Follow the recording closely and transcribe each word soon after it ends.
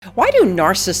Why do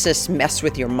narcissists mess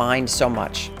with your mind so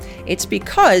much? It's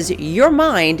because your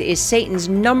mind is Satan's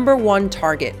number one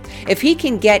target. If he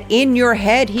can get in your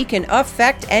head, he can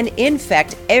affect and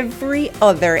infect every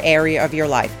other area of your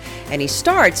life. And he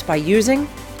starts by using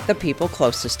the people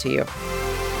closest to you.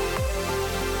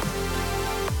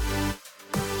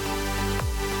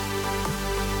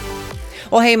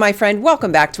 Well, hey, my friend,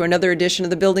 welcome back to another edition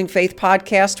of the Building Faith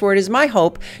podcast, where it is my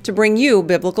hope to bring you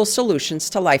biblical solutions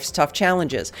to life's tough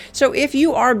challenges. So if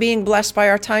you are being blessed by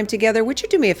our time together, would you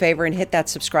do me a favor and hit that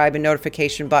subscribe and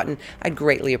notification button? I'd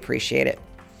greatly appreciate it.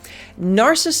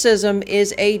 Narcissism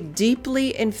is a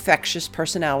deeply infectious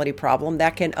personality problem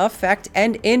that can affect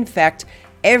and infect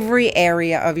every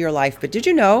area of your life. But did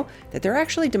you know that there are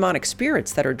actually demonic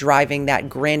spirits that are driving that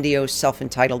grandiose,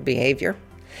 self-entitled behavior?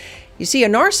 You see, a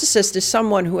narcissist is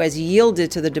someone who has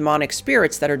yielded to the demonic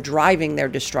spirits that are driving their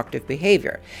destructive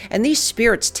behavior. And these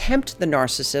spirits tempt the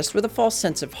narcissist with a false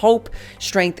sense of hope,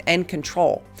 strength, and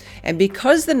control. And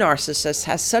because the narcissist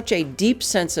has such a deep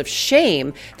sense of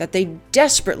shame that they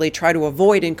desperately try to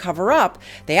avoid and cover up,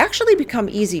 they actually become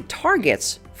easy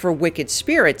targets for wicked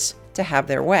spirits to have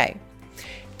their way.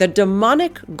 The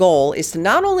demonic goal is to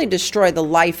not only destroy the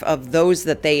life of those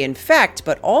that they infect,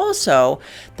 but also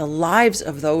the lives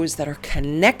of those that are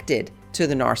connected to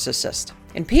the narcissist.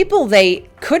 And people they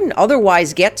couldn't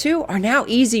otherwise get to are now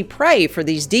easy prey for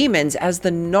these demons, as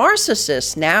the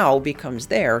narcissist now becomes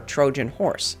their Trojan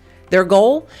horse. Their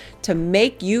goal? To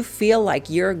make you feel like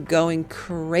you're going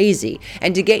crazy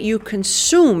and to get you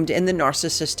consumed in the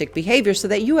narcissistic behavior so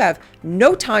that you have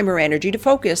no time or energy to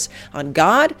focus on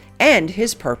God and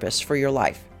His purpose for your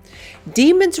life.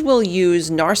 Demons will use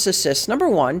narcissists, number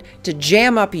one, to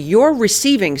jam up your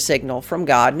receiving signal from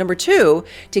God. Number two,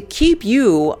 to keep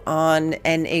you on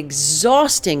an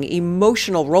exhausting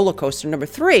emotional roller coaster. Number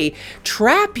three,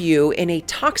 trap you in a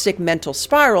toxic mental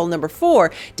spiral. Number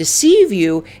four, deceive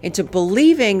you into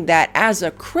believing that as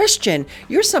a Christian,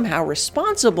 you're somehow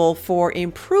responsible for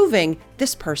improving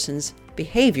this person's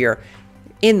behavior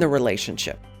in the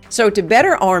relationship. So to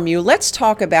better arm you, let's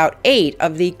talk about 8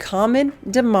 of the common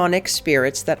demonic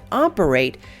spirits that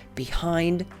operate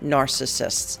behind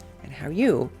narcissists and how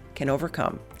you can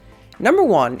overcome. Number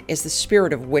 1 is the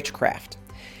spirit of witchcraft.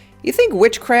 You think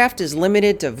witchcraft is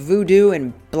limited to voodoo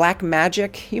and black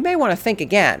magic? You may want to think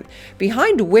again.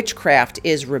 Behind witchcraft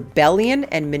is rebellion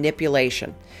and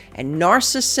manipulation. And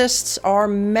narcissists are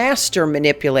master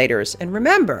manipulators. And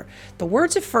remember, the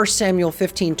words of 1 Samuel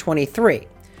 15:23.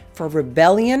 For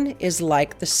rebellion is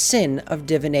like the sin of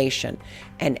divination,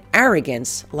 and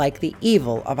arrogance like the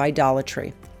evil of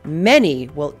idolatry. Many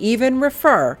will even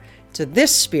refer to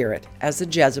this spirit as the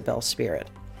Jezebel spirit.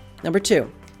 Number 2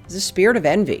 is the spirit of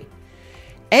envy.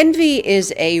 Envy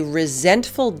is a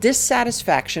resentful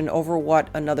dissatisfaction over what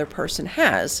another person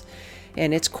has,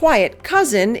 and its quiet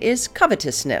cousin is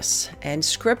covetousness. And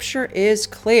Scripture is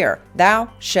clear: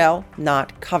 thou shalt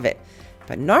not covet.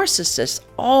 But narcissists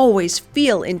always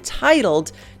feel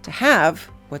entitled to have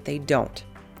what they don't.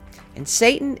 And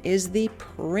Satan is the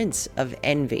prince of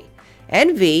envy.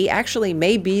 Envy actually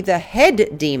may be the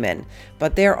head demon,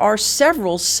 but there are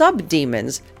several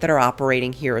sub-demons that are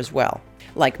operating here as well,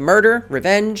 like murder,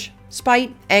 revenge,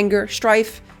 spite, anger,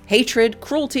 strife, hatred,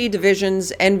 cruelty,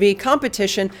 divisions, envy,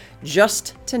 competition,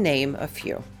 just to name a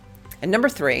few. And number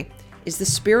 3 is the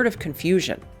spirit of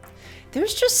confusion.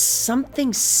 There's just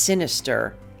something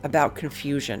sinister about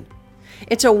confusion.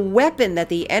 It's a weapon that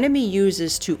the enemy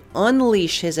uses to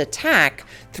unleash his attack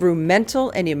through mental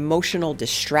and emotional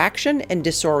distraction and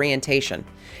disorientation.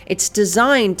 It's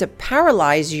designed to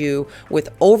paralyze you with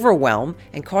overwhelm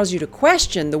and cause you to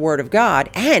question the Word of God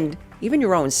and even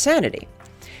your own sanity.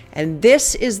 And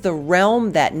this is the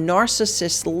realm that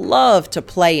narcissists love to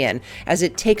play in, as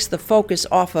it takes the focus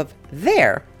off of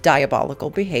their diabolical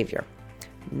behavior.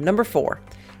 Number 4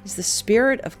 is the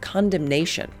spirit of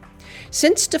condemnation.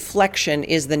 Since deflection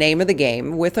is the name of the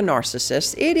game with a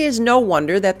narcissist, it is no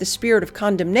wonder that the spirit of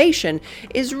condemnation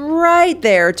is right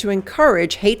there to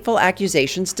encourage hateful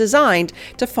accusations designed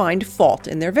to find fault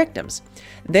in their victims.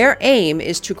 Their aim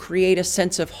is to create a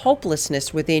sense of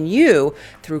hopelessness within you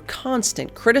through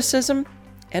constant criticism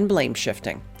and blame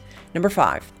shifting. Number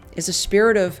 5 is a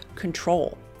spirit of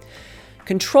control.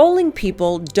 Controlling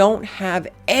people don't have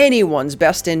anyone's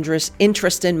best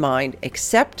interest in mind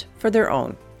except for their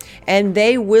own. And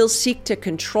they will seek to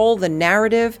control the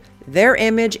narrative, their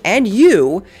image, and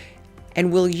you,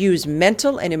 and will use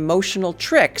mental and emotional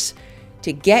tricks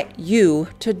to get you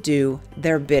to do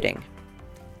their bidding.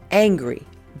 Angry,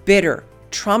 bitter,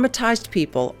 traumatized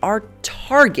people are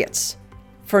targets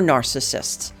for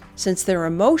narcissists, since their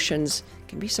emotions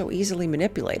can be so easily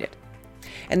manipulated.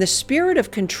 And the spirit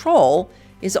of control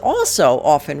is also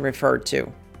often referred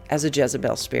to as a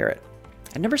Jezebel spirit.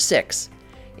 And number 6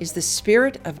 is the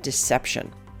spirit of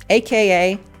deception,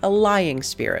 aka a lying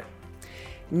spirit.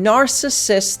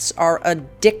 Narcissists are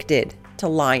addicted to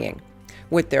lying.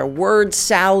 With their word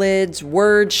salads,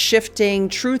 word shifting,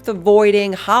 truth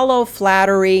avoiding, hollow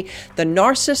flattery, the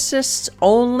narcissist's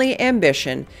only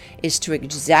ambition is to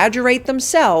exaggerate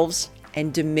themselves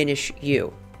and diminish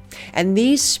you. And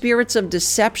these spirits of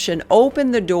deception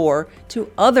open the door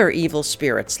to other evil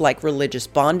spirits like religious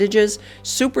bondages,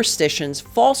 superstitions,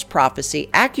 false prophecy,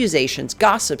 accusations,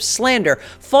 gossip, slander,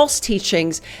 false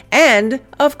teachings, and,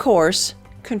 of course,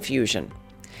 confusion.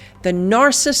 The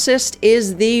narcissist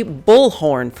is the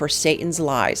bullhorn for Satan's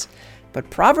lies. But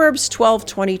Proverbs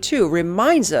 12:22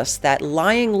 reminds us that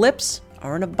lying lips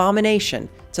are an abomination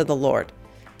to the Lord,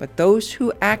 but those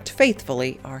who act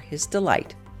faithfully are his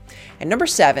delight. And number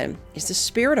 7 is the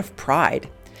spirit of pride.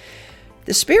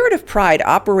 The spirit of pride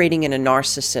operating in a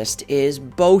narcissist is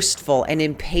boastful and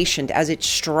impatient as it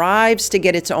strives to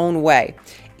get its own way.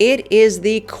 It is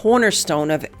the cornerstone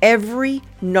of every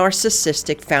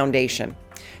narcissistic foundation.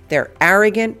 Their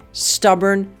arrogant,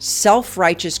 stubborn,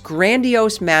 self-righteous,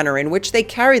 grandiose manner in which they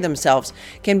carry themselves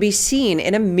can be seen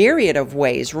in a myriad of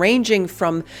ways, ranging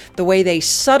from the way they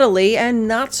subtly and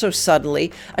not so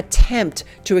subtly attempt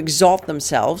to exalt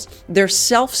themselves, their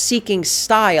self-seeking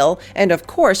style, and of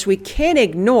course, we can't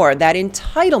ignore that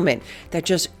entitlement that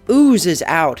just oozes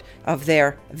out of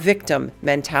their victim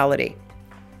mentality.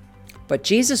 But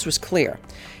Jesus was clear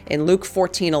in Luke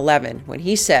 14:11 when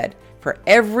he said, "For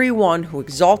everyone who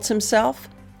exalts himself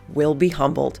will be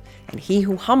humbled, and he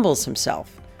who humbles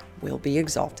himself will be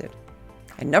exalted."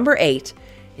 And number 8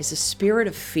 is the spirit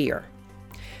of fear.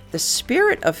 The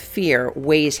spirit of fear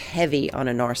weighs heavy on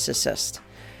a narcissist.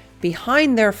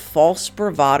 Behind their false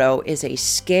bravado is a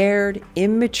scared,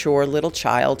 immature little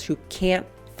child who can't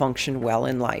function well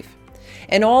in life.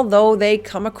 And although they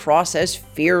come across as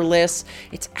fearless,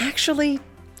 it's actually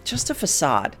just a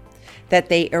facade that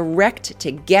they erect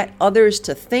to get others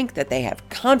to think that they have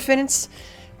confidence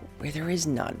where there is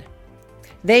none.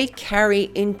 They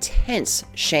carry intense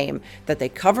shame that they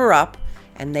cover up,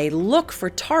 and they look for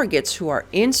targets who are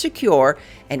insecure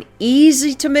and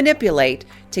easy to manipulate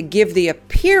to give the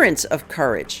appearance of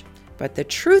courage. But the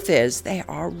truth is they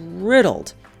are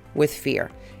riddled with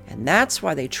fear, and that's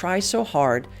why they try so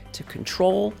hard to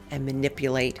control and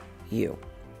manipulate you.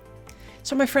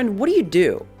 So my friend, what do you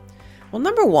do? Well,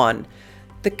 number 1,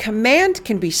 the command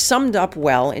can be summed up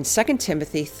well in 2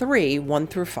 Timothy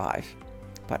 3:1-5.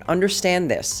 But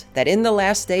understand this, that in the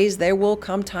last days there will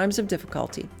come times of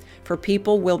difficulty. For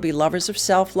people will be lovers of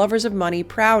self, lovers of money,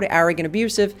 proud, arrogant,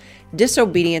 abusive,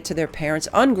 disobedient to their parents,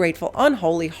 ungrateful,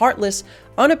 unholy, heartless,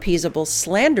 unappeasable,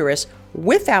 slanderous,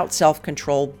 without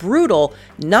self-control, brutal,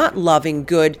 not loving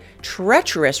good,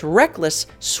 treacherous, reckless,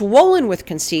 swollen with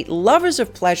conceit, lovers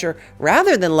of pleasure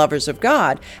rather than lovers of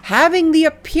God, having the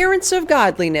appearance of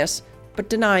godliness, but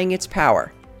denying its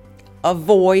power.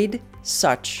 Avoid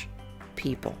such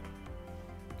people.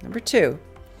 Number 2,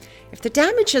 if the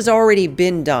damage has already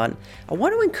been done, I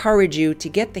want to encourage you to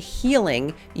get the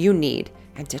healing you need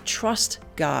and to trust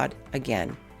God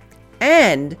again.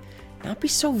 And not be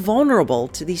so vulnerable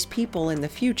to these people in the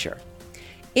future.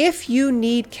 If you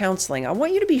need counseling, I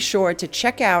want you to be sure to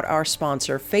check out our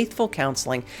sponsor, Faithful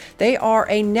Counseling. They are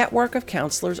a network of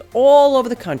counselors all over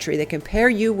the country that can pair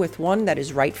you with one that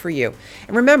is right for you.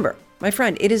 And remember, my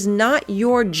friend, it is not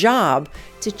your job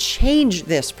to change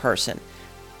this person.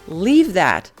 Leave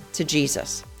that to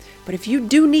Jesus. But if you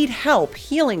do need help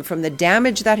healing from the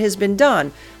damage that has been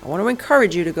done, I want to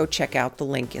encourage you to go check out the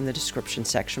link in the description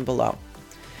section below.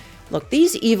 Look,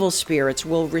 these evil spirits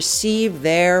will receive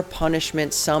their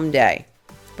punishment someday.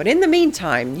 But in the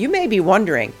meantime, you may be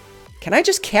wondering, can I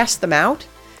just cast them out?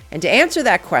 And to answer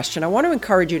that question, I want to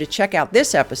encourage you to check out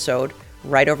this episode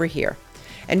right over here.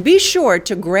 And be sure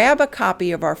to grab a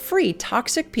copy of our free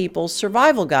Toxic People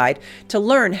Survival Guide to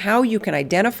learn how you can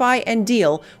identify and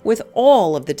deal with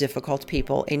all of the difficult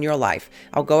people in your life.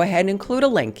 I'll go ahead and include a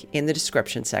link in the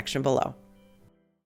description section below.